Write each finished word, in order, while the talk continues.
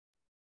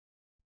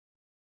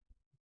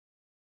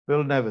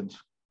Bill Nevins,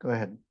 go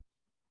ahead.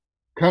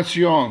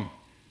 Cancion,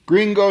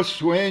 Gringo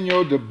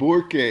Sueno de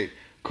Burque,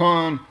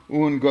 con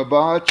un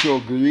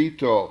Gabacho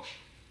Grito.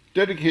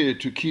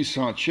 Dedicated to Key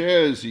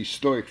Sanchez, the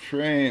Stoic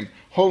frame,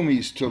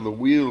 homies till the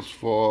wheels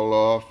fall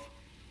off.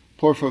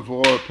 Por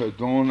favor,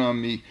 perdona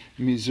mi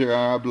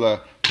miserable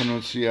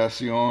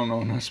pronunciación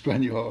en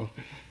español.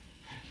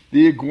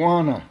 The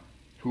iguana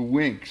who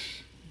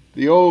winks,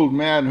 the old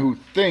man who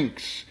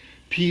thinks,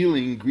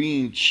 peeling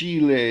green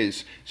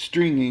chiles,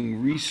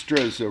 stringing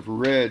ristras of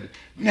red.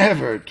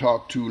 Never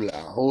talk to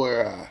la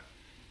hora.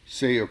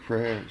 Say your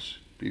prayers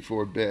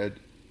before bed.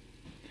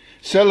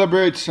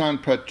 Celebrate San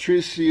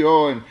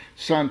Patricio and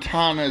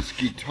Santana's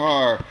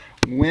guitar.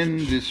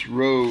 Wend this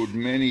road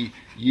many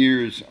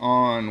years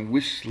on,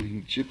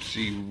 whistling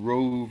gypsy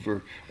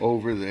rover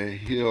over the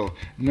hill.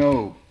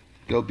 No,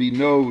 there'll be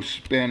no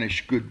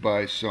Spanish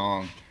goodbye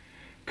song.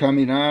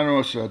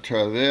 Caminamos a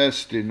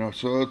través de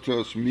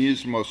nosotros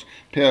mismos,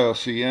 pero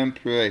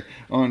siempre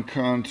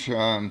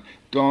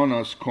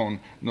encontrándonos con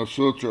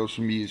nosotros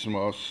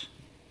mismos.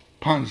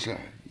 Panza,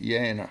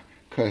 llena,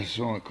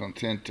 corazon,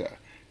 contenta.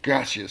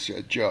 Gracias,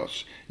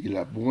 dios,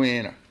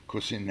 Buena,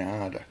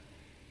 cocinera.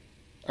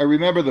 I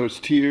remember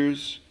those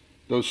tears,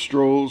 those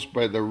strolls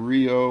by the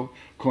Rio,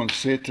 con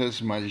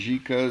setas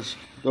mágicas,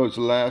 those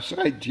laughs,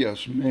 ay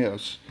Dios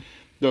míos,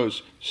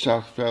 those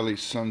South Valley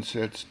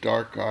sunsets,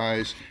 dark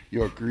eyes,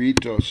 your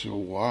grito so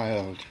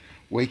wild,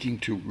 waking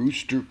to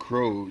rooster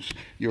crows,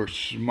 your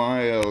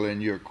smile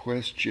and your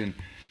question,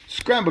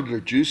 scrambled your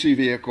juicy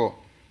vehicle,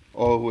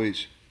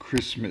 always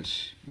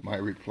Christmas, my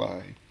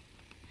reply.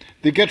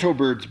 The ghetto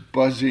birds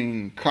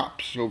buzzing,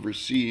 cops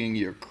overseeing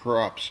your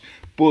crops,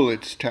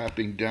 bullets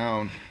tapping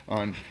down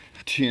on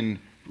tin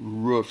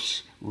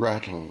roofs,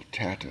 rattle,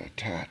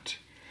 tat-a-tat.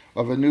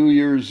 Of a New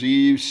Year's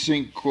Eve,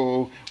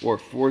 Cinco, or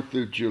 4th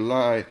of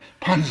July,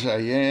 Panza,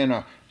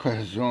 llena,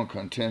 corazon,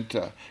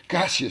 contenta.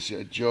 Gracias,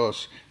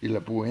 dios,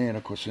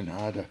 Buena,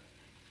 cocinera.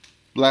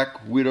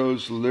 Black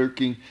widows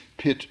lurking,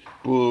 pit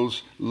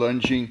bulls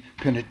lunging,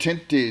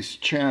 penitentes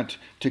chant,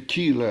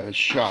 tequila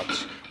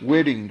shots,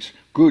 weddings,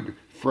 Good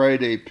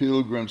Friday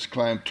pilgrims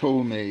climb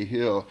Tolme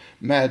Hill,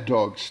 Mad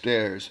Dog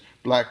Stairs,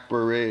 black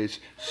berets,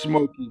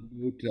 smoky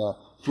bota,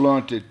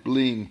 flaunted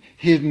bling,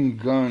 hidden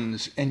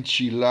guns,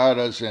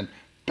 enchiladas, and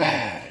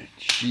bad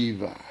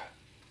Shiva.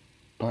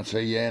 Panza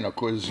llena,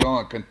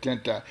 corazon,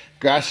 contenta,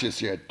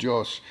 gracias a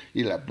Dios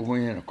y la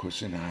buena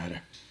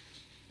cocinera.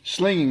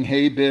 Slinging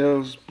hay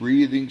bales,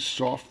 breathing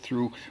soft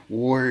through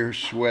warrior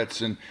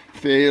sweats, and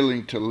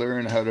failing to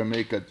learn how to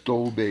make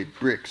adobe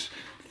bricks.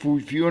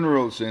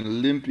 Funerals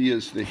and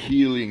limpias, the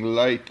healing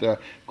light, the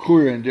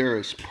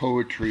curanderas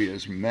poetry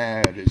as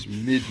mad as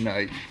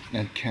midnight,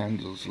 and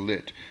candles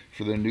lit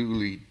for the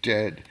newly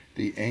dead,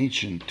 the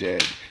ancient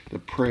dead, the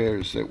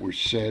prayers that were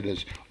said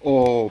as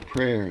all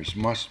prayers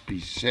must be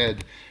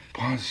said.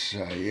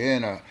 Panza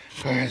llena,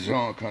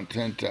 corazon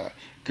contenta,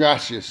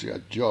 gracias a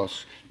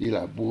Dios y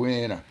la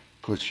buena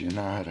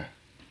cocinera.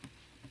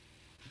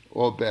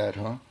 All bad,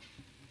 huh?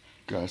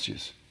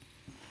 Gracias.